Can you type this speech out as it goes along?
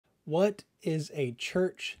What is a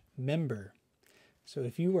church member? So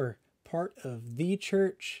if you are part of the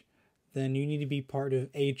church, then you need to be part of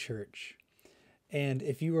a church. And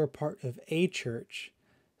if you are part of a church,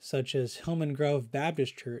 such as Hillmon Grove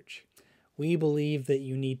Baptist Church, we believe that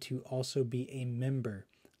you need to also be a member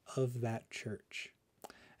of that church.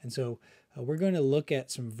 And so we're going to look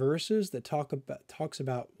at some verses that talks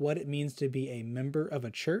about what it means to be a member of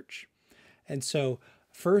a church. And so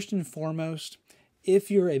first and foremost,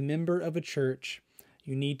 if you're a member of a church,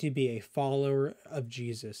 you need to be a follower of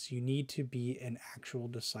Jesus. You need to be an actual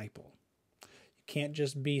disciple. You can't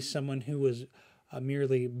just be someone who was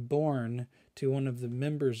merely born to one of the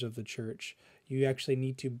members of the church. You actually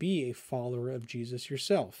need to be a follower of Jesus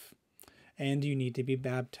yourself. And you need to be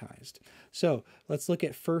baptized. So let's look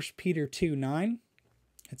at 1 Peter 2:9.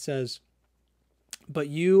 It says, "But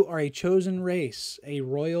you are a chosen race, a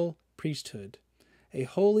royal priesthood, a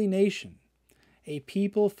holy nation, a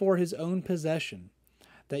people for his own possession,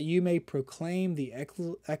 that you may proclaim the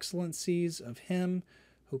excellencies of him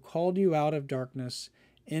who called you out of darkness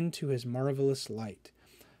into his marvelous light."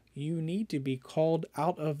 You need to be called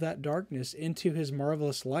out of that darkness into his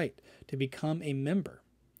marvelous light to become a member.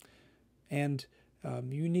 And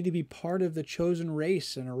you need to be part of the chosen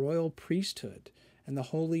race and a royal priesthood and the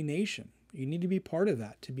holy nation. You need to be part of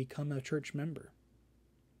that to become a church member.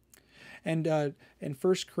 And in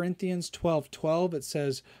 1 Corinthians 12:12, it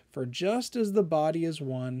says, "For just as the body is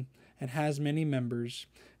one and has many members,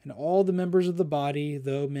 and all the members of the body,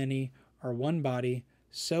 though many, are one body,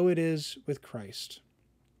 so it is with Christ."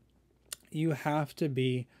 You have to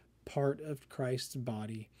be part of Christ's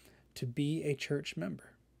body to be a church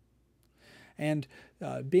member. And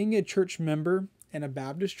being a church member in a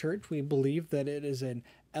Baptist church, we believe that it is an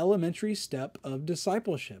elementary step of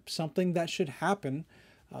discipleship, something that should happen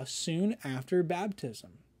soon after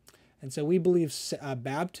baptism. And so we believe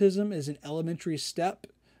baptism is an elementary step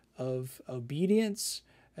of obedience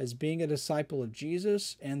as being a disciple of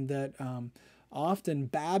Jesus, and that often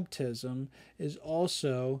baptism is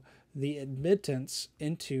also the admittance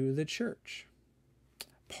into the church,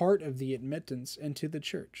 part of the admittance into the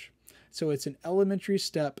church. So it's an elementary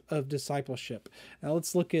step of discipleship. Now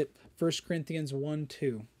let's look at 1 Corinthians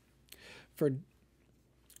 1:2. "For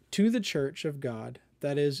to the church of God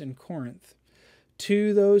that is in Corinth,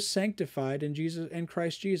 to those sanctified in Jesus and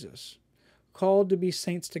Christ Jesus, called to be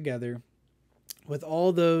saints together, with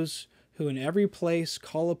all those who in every place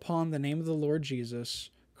call upon the name of the Lord Jesus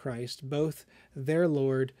Christ, both their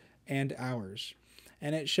Lord and ours."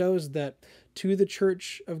 And it shows that to the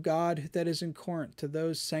church of God that is in Corinth, to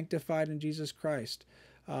those sanctified in Jesus Christ,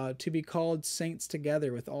 to be called saints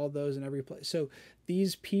together with all those in every place. So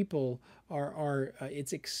these people are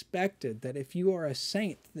it's expected that if you are a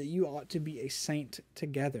saint, that you ought to be a saint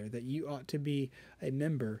together, that you ought to be a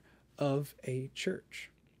member of a church.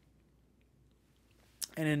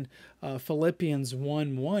 And in Philippians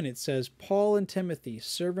 1:1, it says, "Paul and Timothy,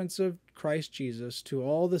 servants of Christ Jesus, to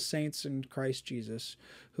all the saints in Christ Jesus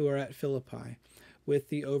who are at Philippi, with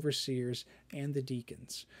the overseers and the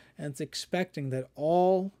deacons." And it's expecting that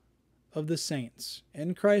all of the saints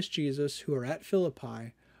in Christ Jesus who are at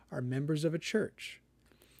Philippi are members of a church,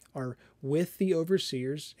 are with the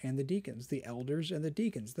overseers and the deacons, the elders and the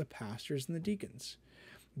deacons, the pastors and the deacons.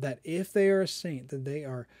 That if they are a saint, that they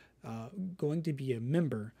are going to be a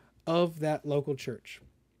member of that local church.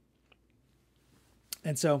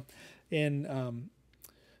 And so in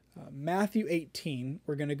Matthew 18,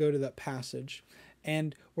 we're going to go to that passage,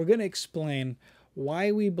 and we're going to explain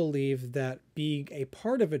why we believe that being a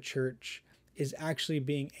part of a church is actually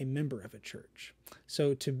being a member of a church.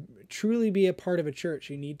 So to truly be a part of a church,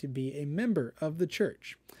 you need to be a member of the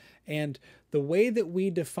church. And the way that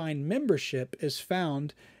we define membership is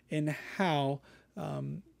found in how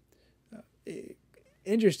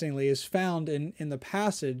interestingly, is found in the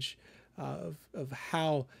passage of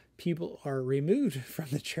how people are removed from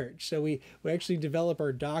the church. So we actually develop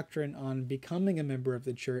our doctrine on becoming a member of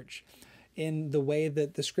the church in the way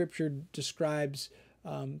that the scripture describes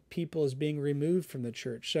people as being removed from the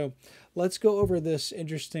church. So let's go over this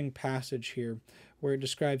interesting passage here where it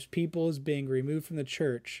describes people as being removed from the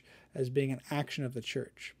church as being an action of the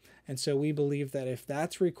church. And so we believe that if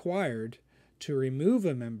that's required to remove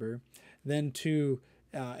a member, then to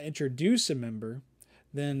introduce a member,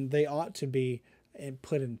 then they ought to be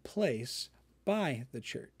put in place by the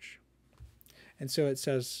church. And so it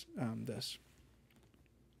says this.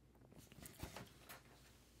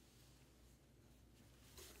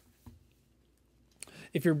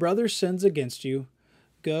 "If your brother sins against you,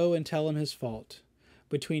 go and tell him his fault,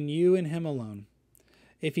 between you and him alone.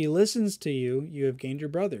 If he listens to you, you have gained your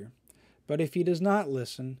brother. But if he does not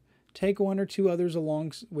listen, take one or two others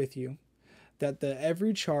along with you, that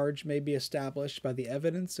every charge may be established by the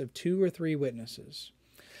evidence of 2 or 3 witnesses.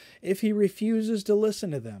 If he refuses to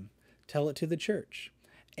listen to them, tell it to the church.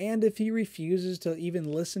 And if he refuses to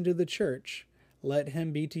even listen to the church, let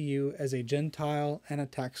him be to you as a Gentile and a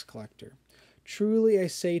tax collector. Truly I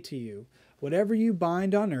say to you, whatever you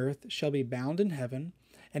bind on earth shall be bound in heaven,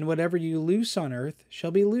 and whatever you loose on earth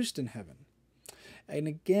shall be loosed in heaven. And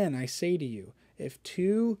again I say to you, if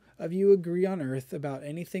 2 of you agree on earth about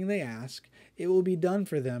anything they ask, it will be done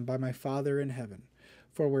for them by my Father in heaven.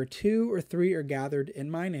 For where 2 or 3 are gathered in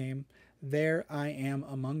my name, there I am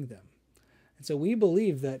among them. And so we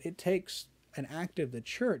believe that it takes an act of the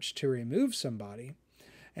church to remove somebody,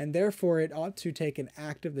 and therefore it ought to take an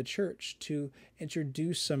act of the church to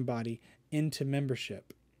introduce somebody into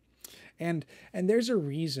membership. And there's a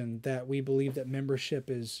reason that we believe that membership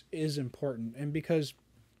is important, and because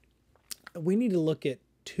we need to look at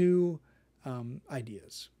 2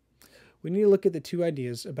 ideas. We need to look at the 2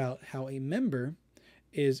 ideas about how a member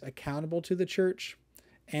is accountable to the church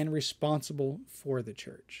and responsible for the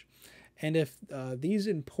church. And if these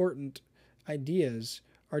important ideas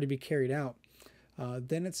are to be carried out,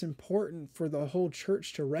 then it's important for the whole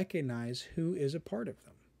church to recognize who is a part of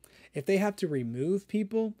them. If they have to remove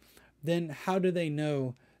people, then how do they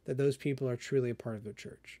know that those people are truly a part of the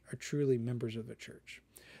church, are truly members of the church?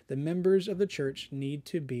 The members of the church need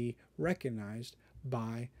to be recognized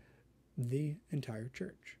by the entire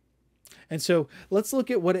church. And so let's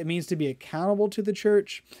look at what it means to be accountable to the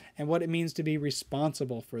church and what it means to be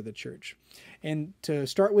responsible for the church. And to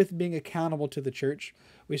start with being accountable to the church,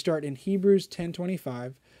 we start in Hebrews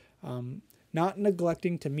 10:25, not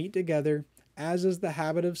neglecting to meet together, as is the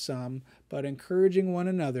habit of some, but encouraging one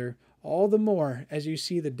another, all the more as you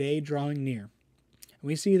see the day drawing near. And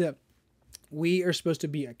we see that we are supposed to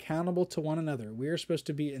be accountable to one another. We are supposed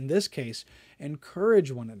to be, in this case,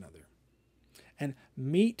 encourage one another and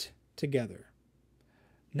meet together.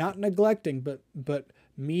 Not neglecting, but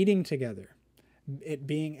meeting together. It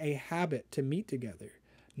being a habit to meet together.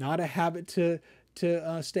 Not a habit to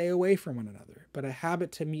stay away from one another, but a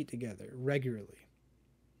habit to meet together regularly.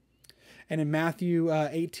 And in Matthew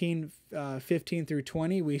 18:15 through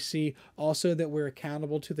 20, we see also that we're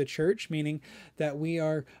accountable to the church, meaning that we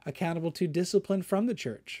are accountable to discipline from the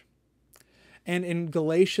church. And in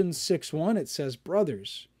Galatians 6:1, it says,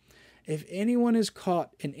 brothers, if anyone is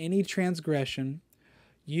caught in any transgression,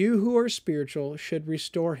 you who are spiritual should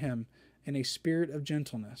restore him in a spirit of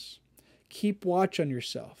gentleness. Keep watch on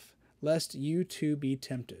yourself, lest you too be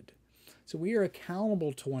tempted. So we are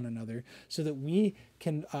accountable to one another so that we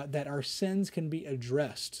can, that our sins can be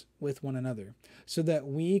addressed with one another, so that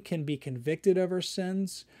we can be convicted of our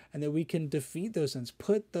sins and that we can defeat those sins,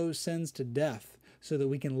 put those sins to death so that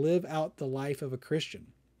we can live out the life of a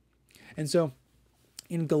Christian. And so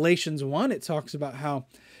in Galatians 1, it talks about how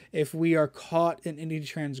if we are caught in any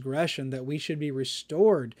transgression, that we should be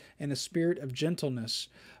restored in a spirit of gentleness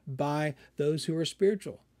by those who are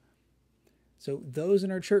spiritual. So those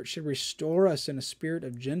in our church should restore us in a spirit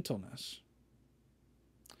of gentleness.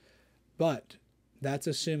 But that's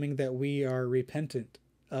assuming that we are repentant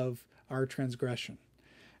of our transgression.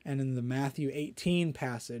 And in the Matthew 18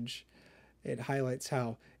 passage, it highlights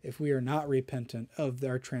how if we are not repentant of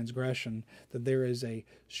our transgression, that there is a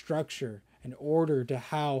structure, an order to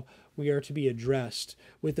how we are to be addressed,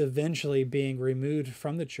 with eventually being removed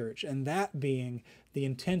from the church. And that being the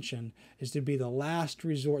intention is to be the last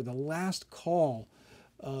resort, the last call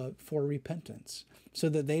for repentance, so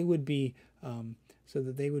that they would be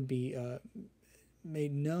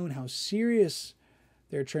made known how serious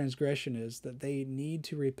their transgression is, that they need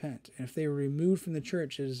to repent. And if they are removed from the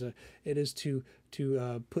church, it is to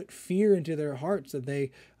put fear into their hearts that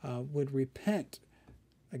they would repent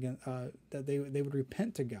again, that they would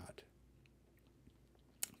repent to God.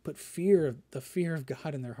 Put the fear of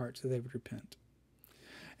God in their hearts, so they would repent.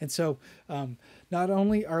 And so not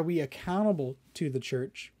only are we accountable to the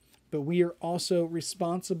church, but we are also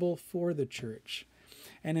responsible for the church.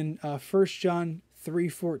 And in 1 John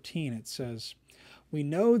 3:14, it says, we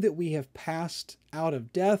know that we have passed out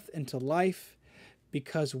of death into life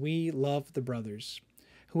because we love the brothers.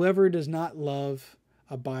 Whoever does not love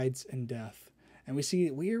abides in death. And we see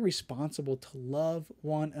that we are responsible to love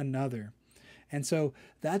one another. And so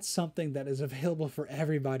that's something that is available for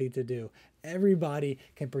everybody to do. Everybody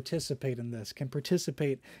can participate in this, can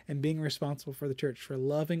participate in being responsible for the church, for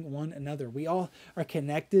loving one another. We all are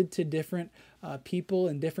connected to different people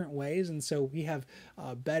in different ways. And so we have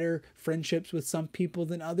better friendships with some people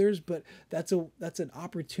than others, but that's an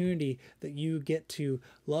opportunity that you get to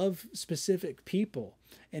love specific people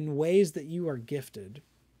in ways that you are gifted.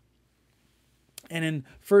 And in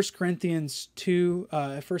 1 Corinthians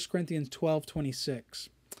 12:26,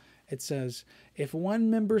 it says, if one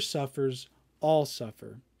member suffers, all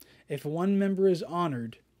suffer. If one member is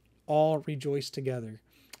honored, all rejoice together.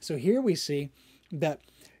 So here we see that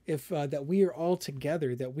if that we are all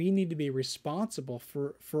together, that we need to be responsible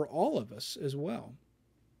for all of us as well.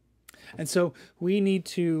 And so we need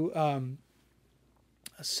to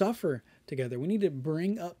suffer together. We need to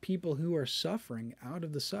bring up people who are suffering out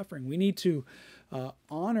of the suffering. We need to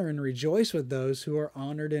honor and rejoice with those who are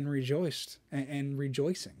honored and rejoiced and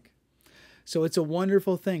rejoicing. So it's a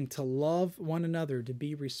wonderful thing to love one another, to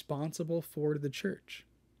be responsible for the church.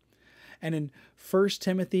 And in 1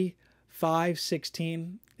 Timothy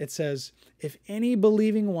 5:16, it says, if any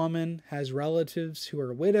believing woman has relatives who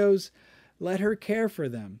are widows, let her care for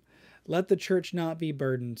them. Let the church not be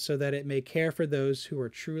burdened, so that it may care for those who are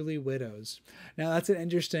truly widows. Now, that's an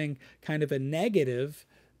interesting kind of a negative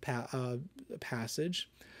passage,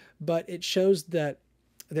 but it shows that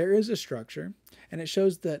there is a structure, and it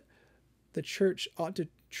shows that the church ought to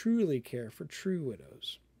truly care for true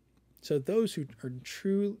widows. So those who are in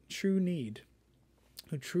true need,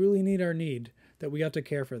 who truly need our need, that we ought to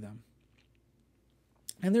care for them.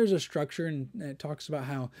 And there's a structure, and it talks about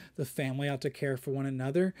how the family ought to care for one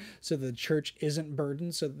another, so the church isn't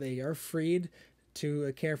burdened, so that they are freed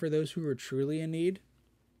to care for those who are truly in need.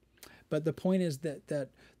 But the point is that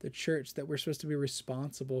the church, that we're supposed to be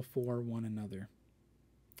responsible for one another.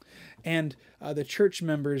 And the church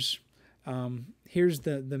members, here's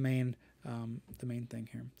the main thing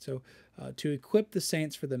here. So to equip the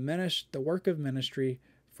saints for the work of ministry,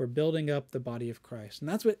 for building up the body of Christ. And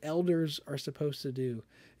that's what elders are supposed to do,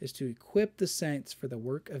 is to equip the saints for the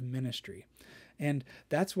work of ministry. And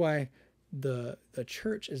that's why the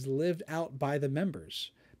church is lived out by the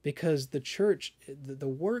members, because the church, the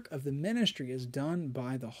work of the ministry is done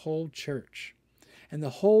by the whole church. And the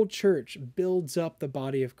whole church builds up the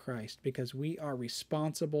body of Christ, because we are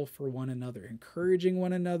responsible for one another, encouraging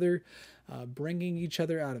one another, bringing each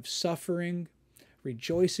other out of suffering,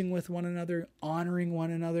 rejoicing with one another, honoring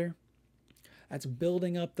one another. That's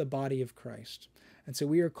building up the body of Christ. And so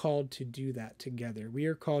we are called to do that together. We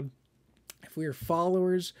are called, if we are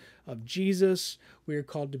followers of Jesus, we are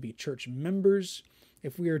called to be church members.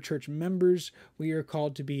 If we are church members, we are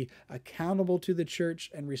called to be accountable to the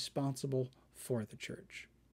church and responsible for the church.